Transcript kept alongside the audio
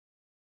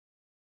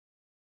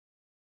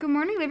Good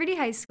morning, Liberty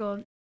High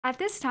School. At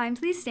this time,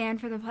 please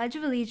stand for the Pledge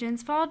of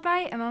Allegiance, followed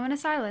by a moment of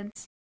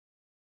silence.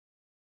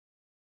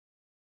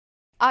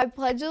 I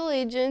pledge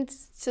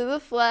allegiance to the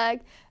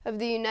flag of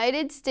the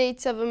United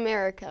States of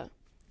America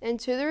and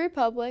to the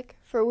republic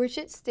for which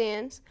it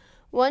stands,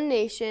 one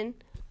nation,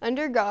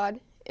 under God,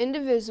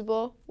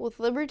 indivisible, with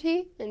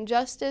liberty and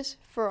justice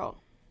for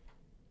all.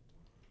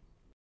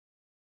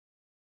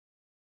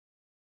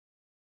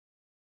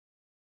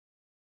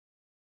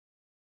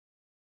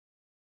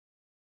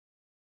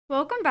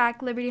 Welcome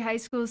back, Liberty High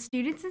School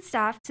students and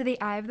staff, to the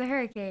Eye of the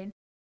Hurricane.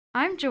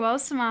 I'm Joelle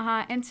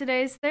Samaha, and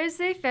today is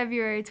Thursday,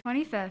 February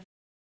 25th.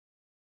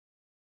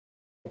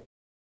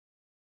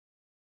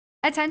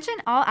 Attention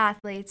all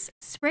athletes.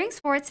 Spring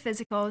sports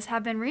physicals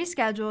have been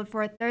rescheduled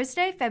for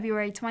Thursday,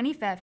 February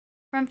 25th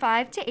from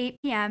 5 to 8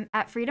 p.m.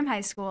 at Freedom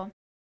High School.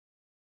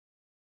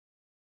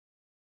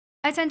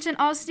 Attention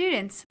all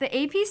students. The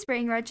AP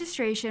Spring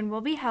registration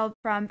will be held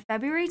from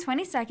February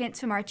 22nd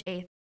to March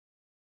 8th.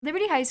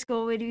 Liberty High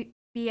School would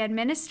be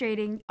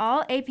administrating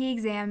all AP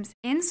exams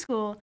in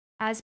school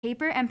as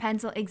paper and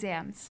pencil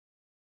exams.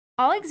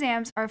 All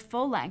exams are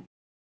full length.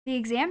 The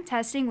exam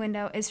testing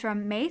window is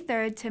from May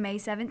 3rd to May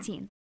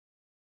 17th.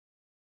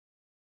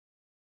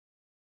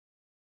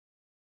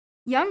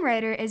 Young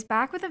Writer is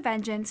back with a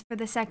vengeance for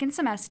the second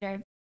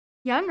semester.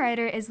 Young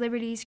Writer is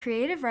Liberty's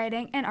creative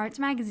writing and arts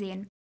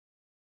magazine.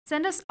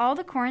 Send us all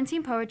the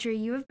quarantine poetry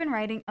you have been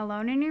writing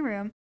alone in your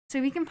room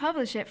so we can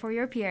publish it for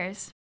your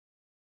peers.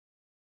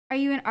 Are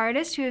you an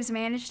artist who has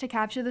managed to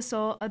capture the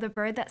soul of the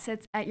bird that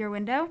sits at your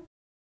window?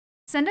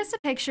 Send us a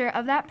picture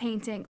of that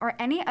painting or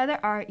any other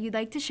art you'd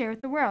like to share with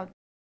the world.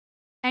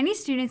 Any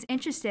students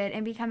interested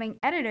in becoming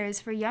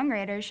editors for Young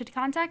Writers should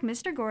contact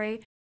Mr.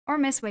 Gorey or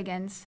Miss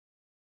Wiggins.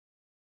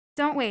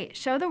 Don't wait,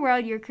 show the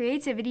world your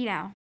creativity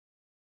now.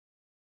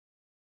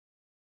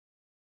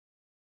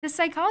 The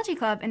Psychology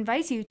Club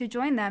invites you to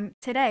join them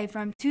today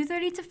from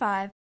 2:30 to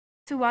 5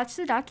 to watch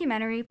the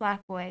documentary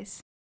Black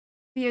Boys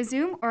via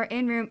Zoom or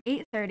in room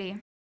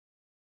 830.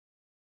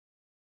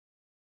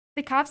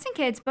 The Cops and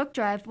Kids book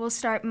drive will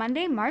start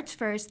Monday, March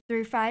 1st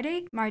through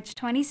Friday, March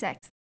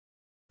 26th.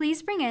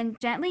 Please bring in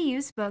gently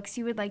used books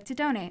you would like to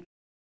donate.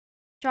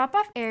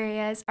 Drop-off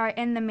areas are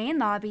in the main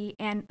lobby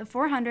and the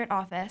 400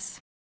 office.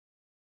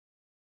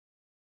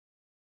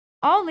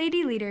 All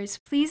Lady Leaders,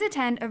 please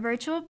attend a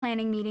virtual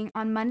planning meeting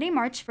on Monday,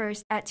 March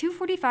 1st at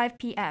 2:45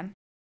 p.m.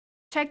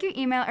 Check your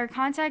email or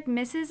contact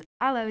Mrs.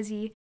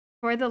 Alozzi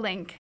for the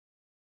link.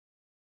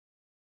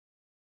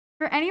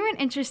 For anyone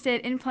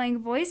interested in playing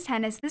boys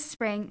tennis this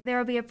spring, there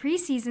will be a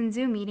preseason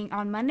Zoom meeting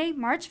on Monday,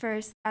 March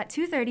 1st at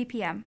 2:30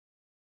 p.m.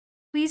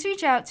 Please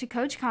reach out to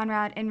Coach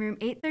Conrad in room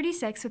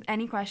 836 with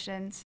any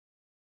questions.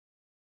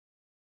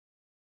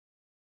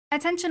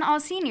 Attention all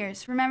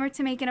seniors, remember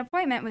to make an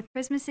appointment with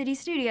Christmas City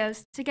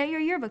Studios to get your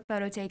yearbook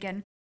photo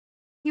taken.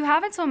 You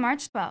have until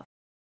March 12th.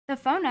 The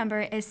phone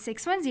number is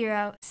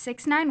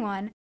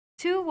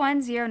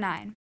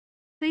 610-691-2109.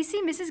 Please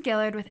see Mrs.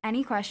 Gillard with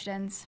any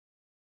questions.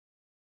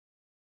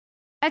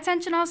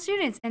 Attention all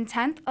students in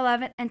 10th,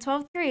 11th, and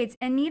 12th grades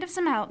in need of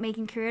some help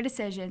making career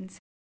decisions.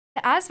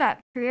 The ASVAB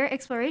Career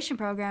Exploration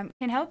Program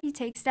can help you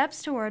take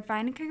steps toward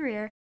finding a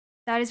career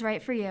that is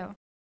right for you.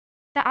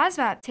 The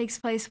ASVAB takes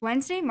place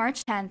Wednesday,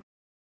 March 10th.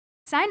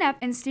 Sign up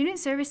in Student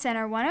Service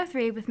Center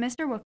 103 with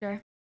Mr.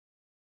 Wuchter.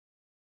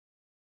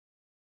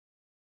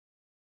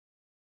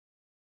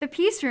 The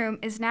Peace Room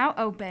is now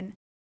open.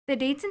 The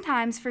dates and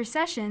times for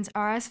sessions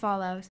are as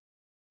follows.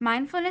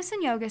 Mindfulness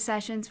and yoga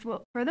sessions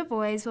for the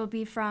boys will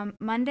be from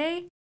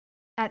Monday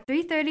at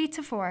 3:30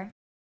 to 4.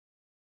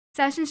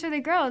 Sessions for the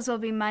girls will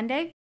be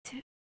Monday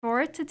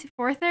 4 to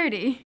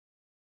 4:30.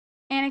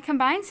 And a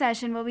combined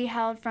session will be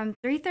held from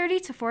 3:30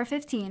 to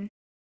 4:15.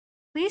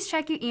 Please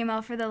check your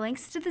email for the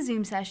links to the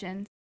Zoom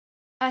sessions.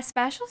 A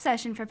special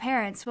session for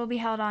parents will be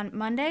held on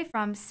Monday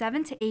from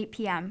 7 to 8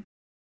 p.m.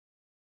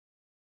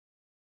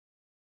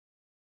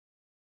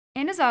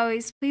 And as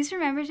always, please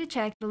remember to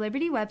check the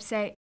Liberty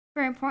website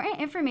for important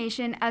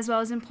information as well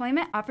as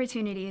employment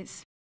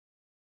opportunities.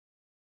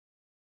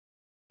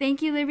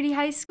 Thank you, Liberty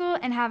High School,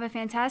 and have a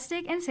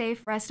fantastic and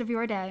safe rest of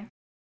your day.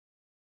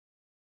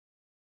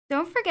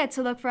 Don't forget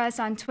to look for us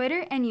on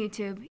Twitter and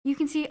YouTube. You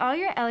can see all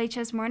your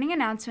LHS morning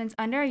announcements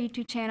under our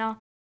YouTube channel,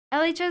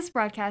 LHS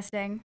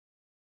Broadcasting.